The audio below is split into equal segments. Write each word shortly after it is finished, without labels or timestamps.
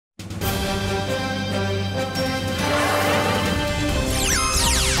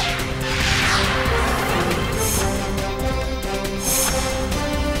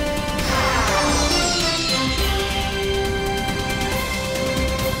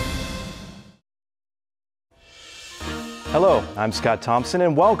Hello, I'm Scott Thompson,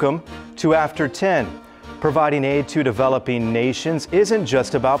 and welcome to After 10. Providing aid to developing nations isn't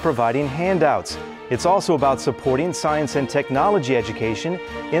just about providing handouts. It's also about supporting science and technology education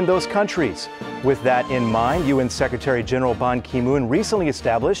in those countries. With that in mind, UN Secretary General Ban Ki-moon recently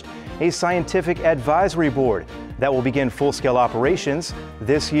established a scientific advisory board that will begin full-scale operations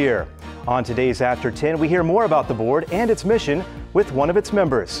this year. On today's After 10, we hear more about the board and its mission with one of its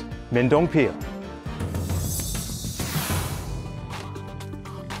members, Min Dong-Pil.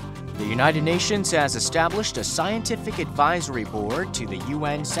 The United Nations has established a scientific advisory board to the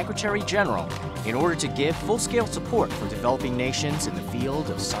UN Secretary General in order to give full-scale support for developing nations in the field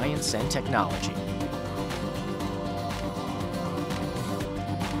of science and technology.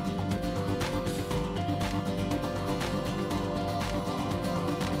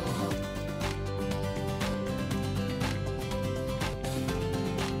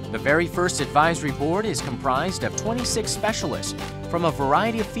 The very first advisory board is comprised of 26 specialists from a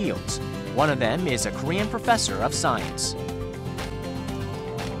variety of fields. One of them is a Korean professor of science.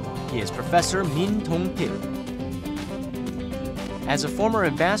 He is Professor Min Dong-Pil. As a former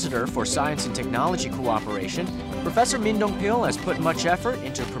ambassador for science and technology cooperation, Professor Min Dong-Pil has put much effort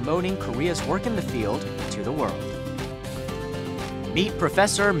into promoting Korea's work in the field to the world. Meet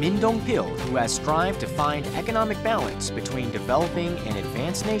Professor Min Dong-Pil, who has strived to find economic balance between developing and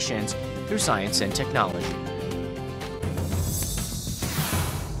advanced nations through science and technology.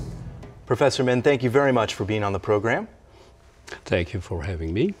 Professor Min, thank you very much for being on the program. Thank you for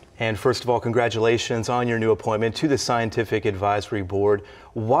having me. And first of all, congratulations on your new appointment to the Scientific Advisory Board.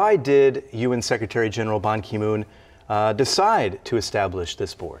 Why did UN Secretary General Ban Ki-moon decide to establish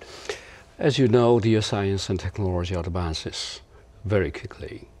this board? As you know, the science and technology advances very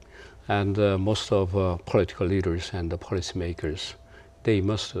quickly. And most of political leaders and the policymakers, they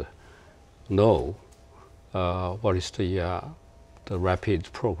must know what is the rapid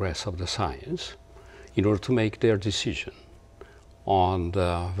progress of the science in order to make their decision on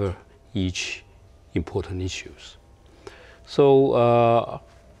each important issues. So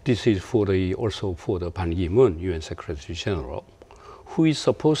this is also for the Ban Ki-moon, UN Secretary General, who is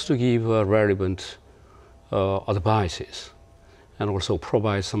supposed to give relevant advices and also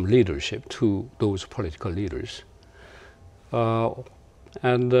provide some leadership to those political leaders.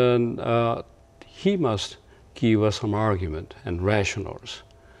 And then he must give us some argument and rationales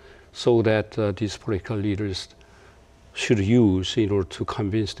so that these political leaders should use in order to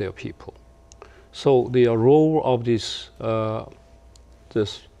convince their people. So the role of this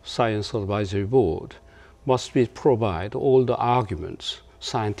Science Advisory Board must be provide all the arguments,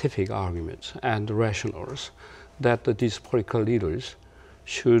 scientific arguments and rationales that these political leaders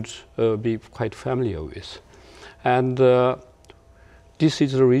should be quite familiar with. And this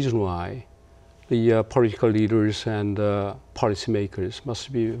is the reason why the political leaders and policymakers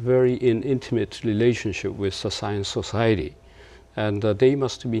must be very in intimate relationship with the science society. And they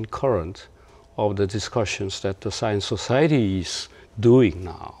must be current of the discussions that the science society is doing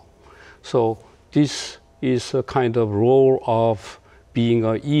now. So this is a kind of role of being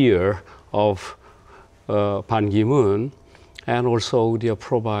an ear of Ban Ki-moon, and also they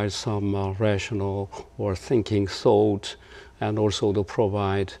provide some rational or thinking thought, and also to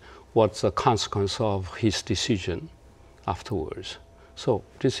provide what's the consequence of his decision afterwards. So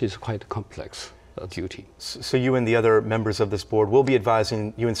this is quite a complex duty. So you and the other members of this board will be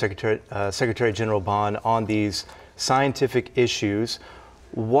advising UN Secretary General Ban on these scientific issues.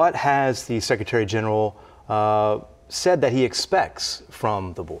 What has the Secretary General said that he expects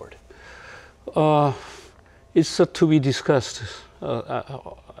from the board? It's to be discussed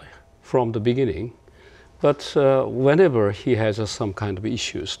from the beginning, but whenever he has some kind of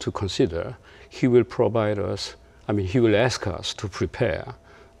issues to consider, he will provide us, he will ask us to prepare,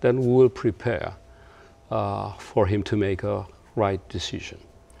 then we will prepare for him to make a right decision.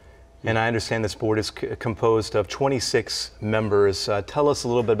 And I understand this board is composed of 26 members. Tell us a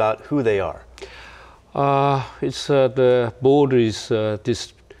little bit about who they are. The board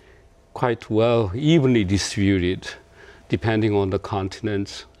is quite well evenly distributed, depending on the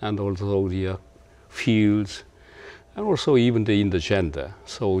continents and also the fields, and also even in the gender.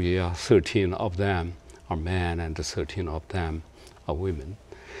 So 13 of them are men and 13 of them are women.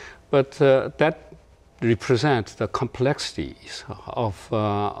 But that represents the complexities of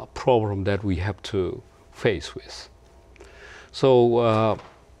problem that we have to face with. So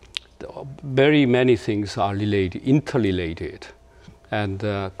very many things are interrelated and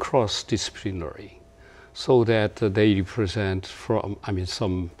cross-disciplinary, so that they represent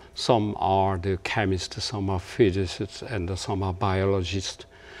some are the chemists, some are physicists, and some are biologists,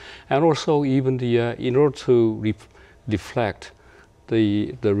 and also even in order to reflect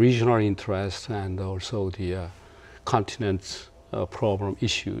the regional interest and also the continent's problem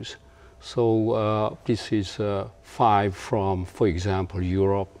issues. So this is 5 from, for example,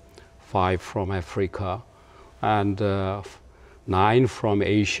 Europe, 5 from Africa, and 9 from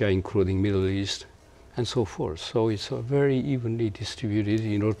Asia, including Middle East, and so forth. So it's very evenly distributed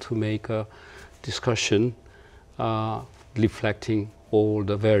in order to make a discussion reflecting all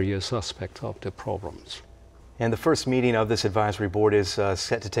the various aspects of the problems. And the first meeting of this advisory board is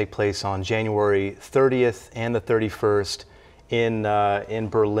set to take place on January 30th and the 31st in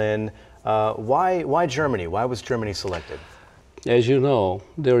Berlin. Why Germany? Why was Germany selected? As you know,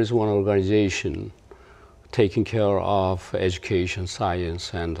 there is one organization taking care of education,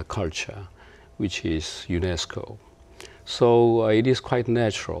 science, and culture, which is UNESCO. So it is quite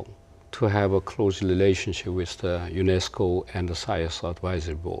natural to have a close relationship with the UNESCO and the Science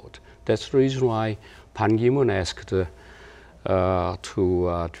Advisory Board. That's the reason why Ban Ki-moon asked to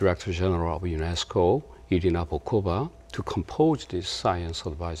Director General of UNESCO, Irina Bokova, to compose this Science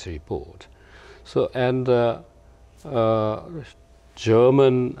Advisory Board. So, and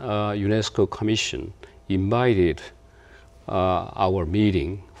German UNESCO Commission invited our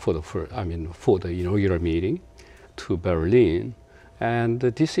meeting for the inaugural meeting to Berlin, and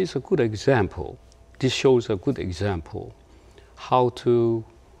this is a good example. This shows a good example how to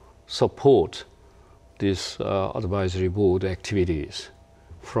support this advisory board activities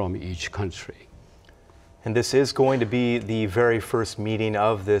from each country. And this is going to be the very first meeting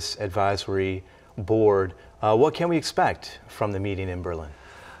of this advisory board. What can we expect from the meeting in Berlin?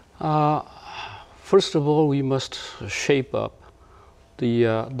 First of all, we must shape up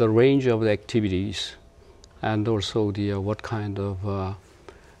the range of the activities and also the what kind of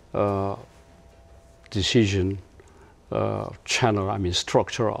decision channel,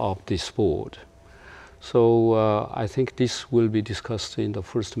 structure of this board. So I think this will be discussed in the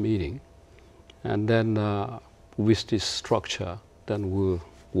first meeting, and then with this structure, then we'll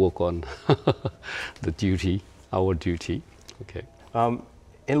work on our duty. Okay.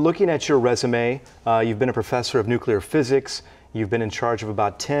 In looking at your resume, you've been a professor of nuclear physics. You've been in charge of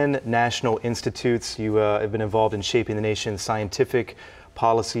about 10 national institutes. You have been involved in shaping the nation's scientific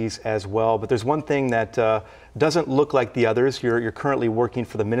policies as well. But there's one thing that doesn't look like the others. You're currently working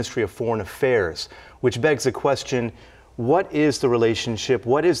for the Ministry of Foreign Affairs, which begs the question, what is the relationship,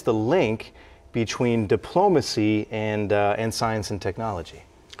 what is the link between diplomacy and science and technology?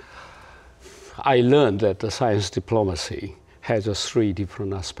 I learned that the science diplomacy has 3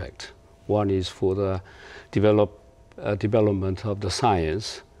 different aspects. One is for the development of the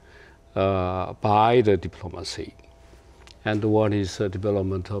science by the diplomacy, and one is the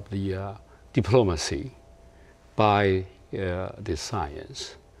development of the diplomacy by the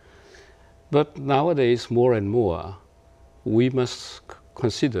science. But nowadays, more and more, we must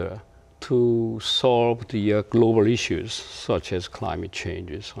consider to solve the global issues such as climate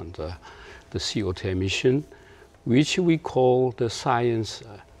changes and the CO2 emission, which we call the science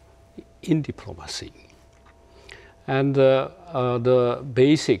in diplomacy. And the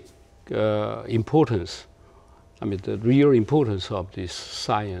basic importance, the real importance of this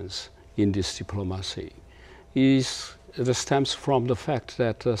science in this diplomacy stems from the fact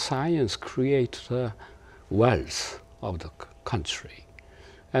that science creates the wealth of the country.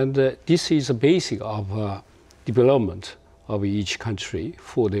 And this is the basic of development of each country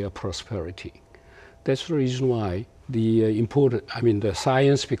for their prosperity. That's the reason why the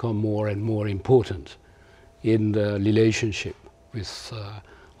science become more and more important in the relationship with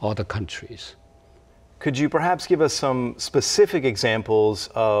other countries. Could you perhaps give us some specific examples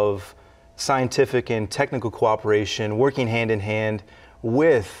of scientific and technical cooperation working hand in hand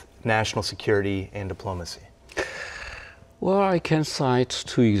with national security and diplomacy? Well, I can cite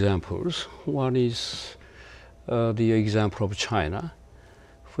 2 examples. One is the example of China.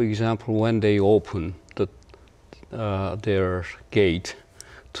 For example, when they open their gate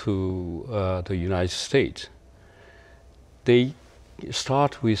to the United States, they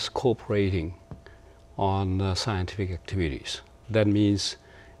start with cooperating on scientific activities. That means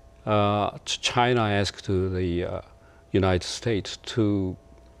China asked the United States to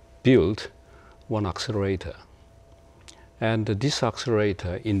build one accelerator. And this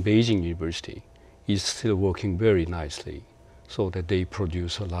accelerator in Beijing University is still working very nicely, so that they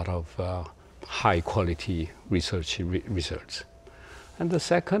produce a lot of high quality research. And the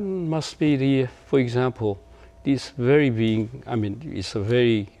second must be for example, this very it's a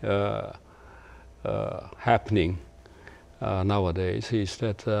very happening nowadays, is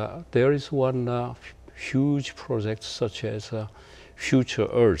that there is one huge project such as Future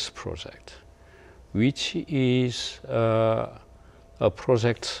Earth project, which is a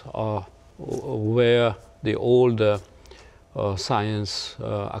project where all the science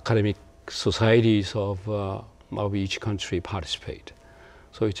academic societies of each country participate.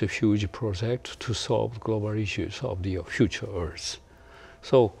 So it's a huge project to solve global issues of the future Earth.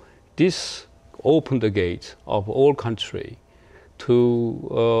 So this opened the gate of all countries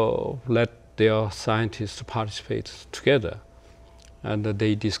to let their scientists participate together, and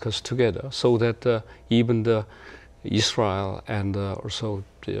they discuss together, so that even the Israel and also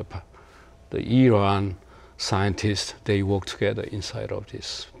the Iran scientists, they work together inside of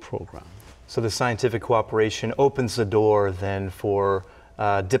this program. So the scientific cooperation opens the door then for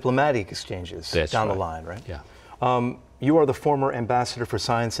diplomatic exchanges down the line, right? Yeah. You are the former ambassador for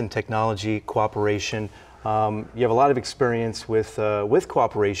science and technology cooperation. You have a lot of experience with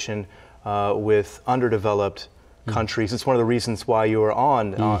cooperation with underdeveloped countries. It's one of the reasons why you are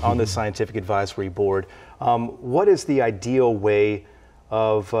on the Scientific Advisory Board. What is the ideal way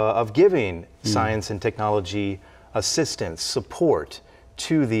of giving science and technology assistance, support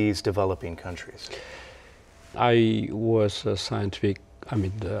to these developing countries? I was a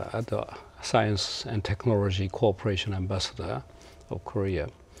the Science and Technology Cooperation Ambassador of Korea.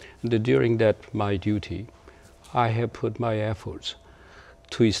 And during that, my duty, I have put my efforts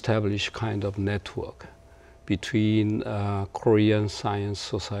to establish kind of network between Korean Science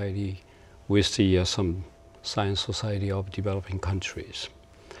Society with some Science Society of developing countries.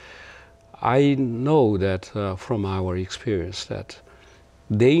 I know that from our experience that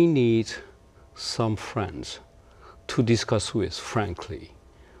they need some friends to discuss with, frankly,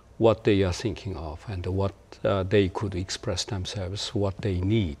 what they are thinking of and what they could express themselves, what they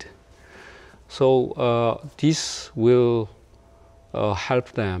need. So this will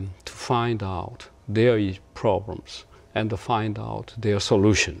help them to find out their problems and to find out their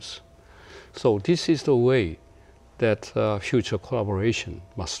solutions. So this is the way that future collaboration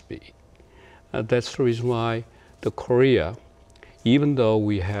must be. That's the reason why the Korea, even though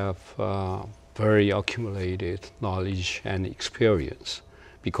we have very accumulated knowledge and experience,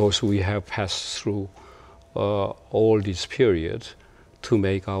 because we have passed through all these periods to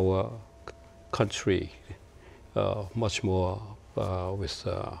make our country much more with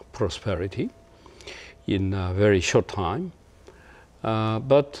prosperity in a very short time.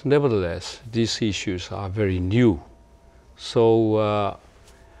 But nevertheless, these issues are very new. So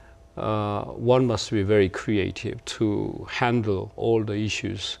one must be very creative to handle all the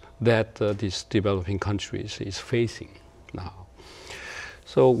issues that these developing countries is facing now.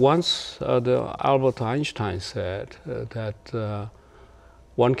 So once Albert Einstein said that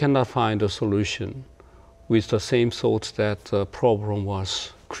one cannot find a solution with the same thought that the problem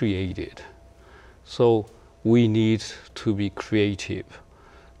was created. So we need to be creative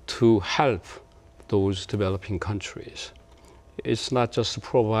to help those developing countries. It's not just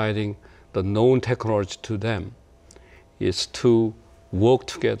providing the known technology to them, it's to work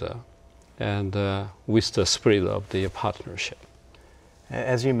together and with the spirit of the partnership.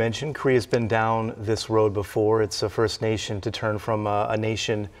 As you mentioned, Korea's been down this road before. It's the first nation to turn from a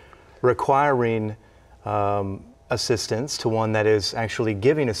nation requiring assistance to one that is actually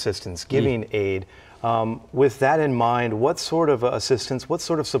giving assistance, giving aid. With that in mind, what sort of assistance, what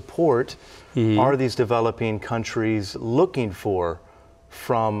sort of support are these developing countries looking for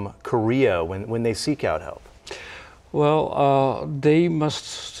from Korea when they seek out help? Well, they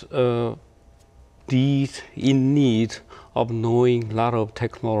must be in need of knowing a lot of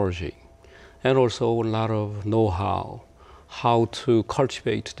technology and also a lot of know-how, how to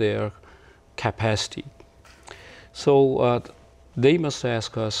cultivate their capacity. So they must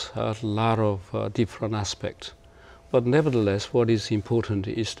ask us a lot of different aspects. But nevertheless, what is important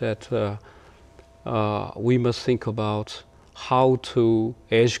is that we must think about how to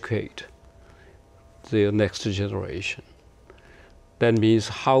educate the next generation. That means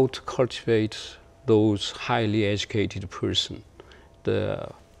how to cultivate those highly educated person,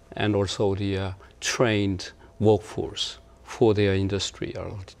 and also the trained workforce for their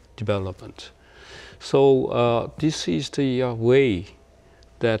industrial development. So this is the way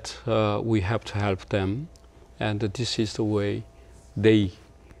that we have to help them, and this is the way they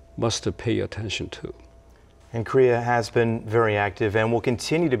must pay attention to. And Korea has been very active and will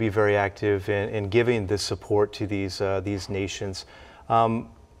continue to be very active in giving this support to these nations.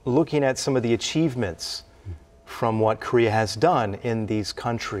 Looking at some of the achievements from what Korea has done in these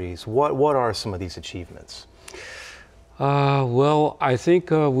countries, what are some of these achievements? Well, I think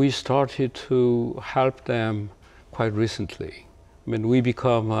we started to help them quite recently. I mean, we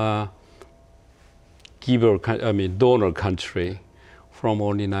become a donor country from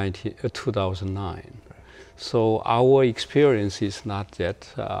only 2009. So our experience is not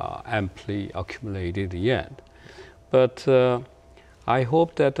yet amply accumulated yet. But I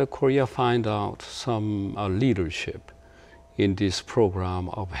hope that Korea find out some leadership in this program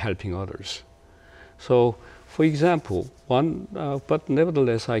of helping others. So, for example, but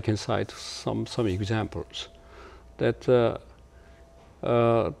nevertheless I can cite some examples that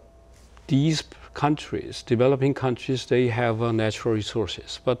these countries, developing countries, they have natural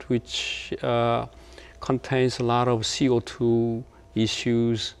resources, but which contains a lot of CO2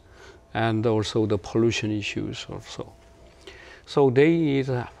 issues and also the pollution issues also. So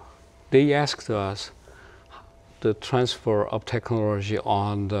they asked us the transfer of technology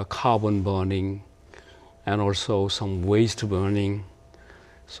on the carbon burning and also some waste burning.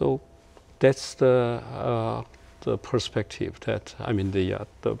 So that's the perspective that, I mean, the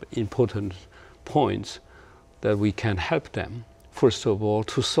important points that we can help them, first of all,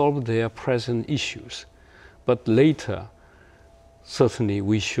 to solve their present issues. But later, certainly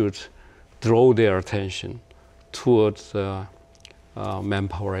we should draw their attention towards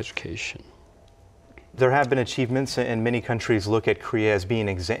manpower education. There have been achievements, and many countries look at Korea as being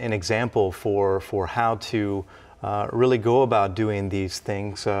an example for how to really go about doing these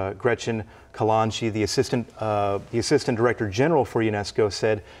things. Gretchen Kalanji, the Assistant Director General for UNESCO,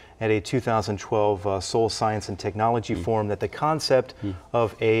 said at a 2012 Seoul Science and Technology Forum that the concept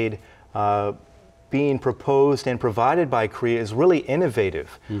of aid being proposed and provided by Korea is really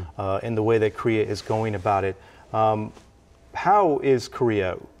innovative in the way that Korea is going about it. How is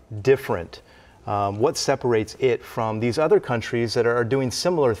Korea different? What separates it from these other countries that are doing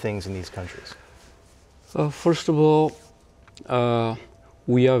similar things in these countries? First of all,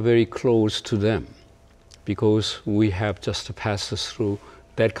 we are very close to them because we have just passed through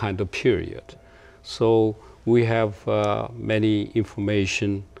that kind of period. So we have many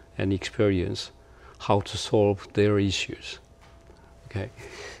information and experience how to solve their issues. Okay.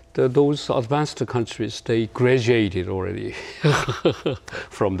 Those advanced countries, they graduated already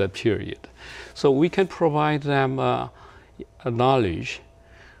from that period. So we can provide them a knowledge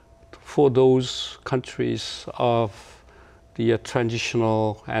for those countries of the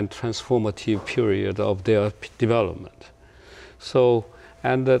transitional and transformative period of their development. So,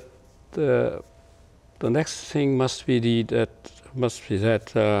 and the next thing must be that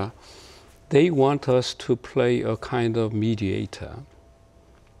they want us to play a kind of mediator,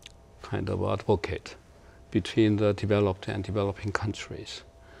 kind of advocate between the developed and developing countries.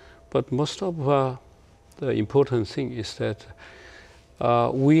 But most of the important thing is that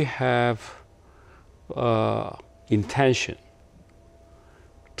we have intention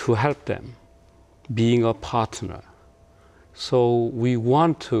to help them, being a partner. So we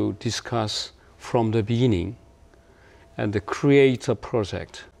want to discuss from the beginning and create a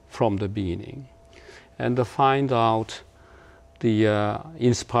project from the beginning and find out the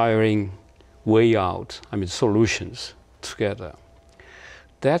inspiring way out, I mean solutions together.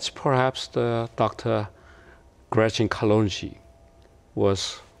 That's perhaps the Dr. Gretchen Kalanji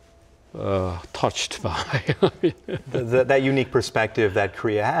was touched by. that unique perspective that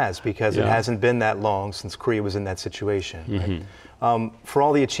Korea has, because it hasn't been that long since Korea was in that situation. Right? For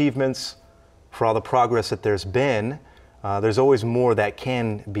all the achievements, for all the progress that there's been, there's always more that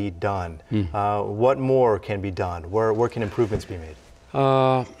can be done. What more can be done? Where can improvements be made?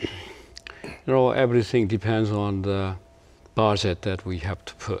 You know, everything depends on the budget that we have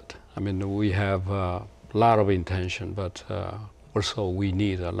to put. I mean, we have a lot of intention, but also we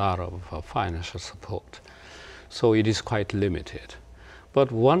need a lot of financial support. So it is quite limited.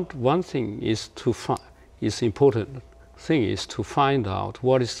 But one thing is important thing is to find out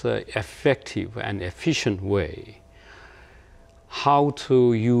what is the effective and efficient way how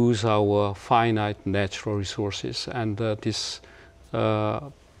to use our finite natural resources and this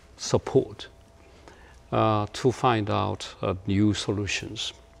support to find out new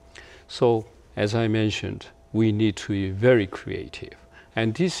solutions. So, as I mentioned, we need to be very creative.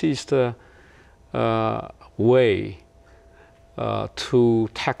 And this is the way to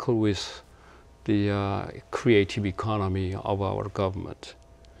tackle with the creative economy of our government.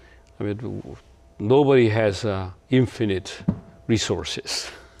 I mean, nobody has infinite resources.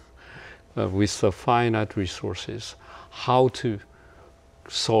 With the finite resources, how to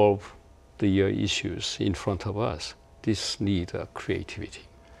solve the issues in front of us. This needs creativity.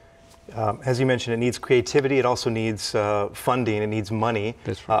 As you mentioned, it needs creativity. It also needs funding. It needs money.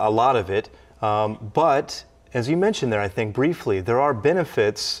 That's right. A lot of it. But as you mentioned there, I think briefly, there are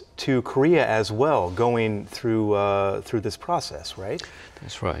benefits to Korea as well going through this process, right?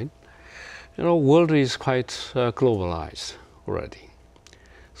 That's right. You know, world is quite globalized already.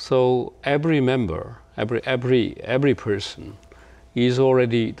 So every member, every person is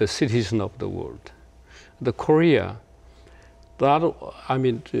already the citizen of the world. The Korea,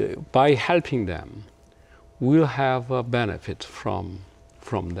 by helping them, will have a benefit from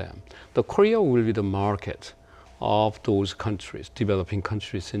them. The Korea will be the market of those countries, developing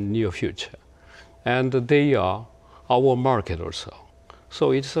countries in near future. And they are our market also.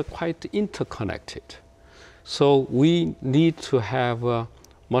 So it's quite interconnected. So we need to have a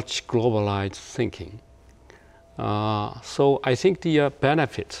much globalized thinking. So I think the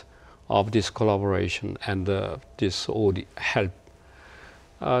benefit of this collaboration and this help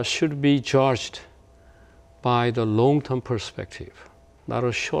should be judged by the long-term perspective, not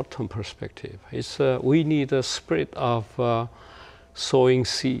a short-term perspective. We need a spirit of sowing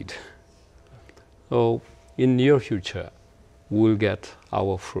seed. So in near future, we'll get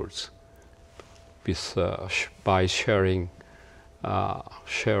our fruits by share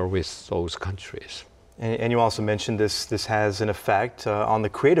with those countries. And you also mentioned this has an effect on the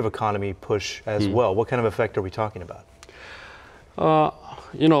creative economy push as well. What kind of effect are we talking about?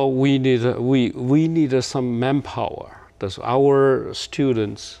 We need some manpower. Our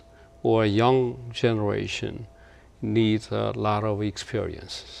students or young generation need a lot of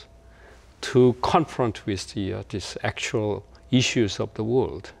experiences to confront with these actual issues of the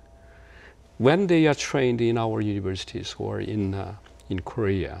world. When they are trained in our universities or in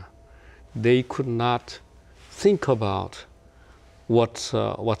Korea, they could not think about what's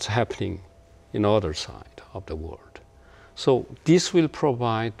happening in the other side of the world. So this will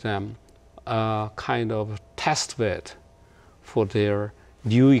provide them a kind of test bed for their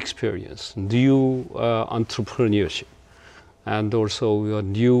new experience, new entrepreneurship, and also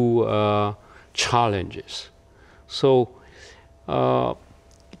new challenges. So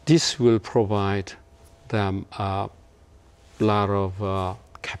this will provide them a lot of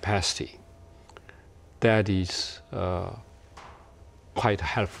capacity that is quite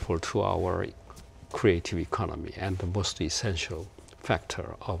helpful to our creative economy and the most essential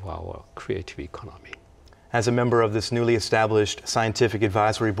factor of our creative economy. As a member of this newly established scientific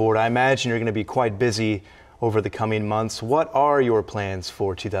advisory board, I imagine you're going to be quite busy over the coming months. What are your plans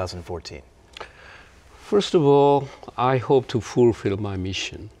for 2014? First of all, I hope to fulfill my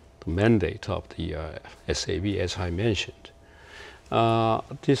mission, the mandate of the SAB, as I mentioned.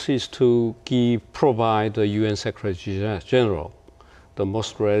 This is to provide the UN Secretary General the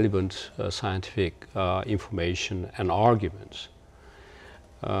most relevant scientific information and arguments.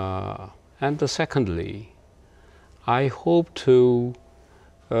 And secondly, I hope to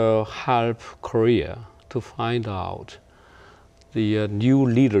help Korea to find out the new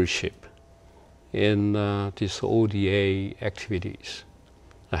leadership in these ODA activities,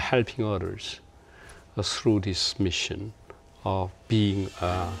 helping others through this mission of being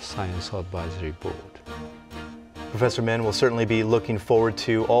a science advisory board. Professor Min will certainly be looking forward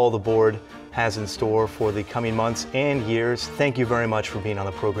to all the board has in store for the coming months and years. Thank you very much for being on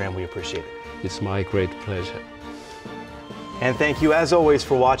the program. We appreciate it. It's my great pleasure. And thank you as always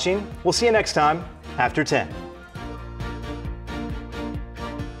for watching. We'll see you next time, After 10.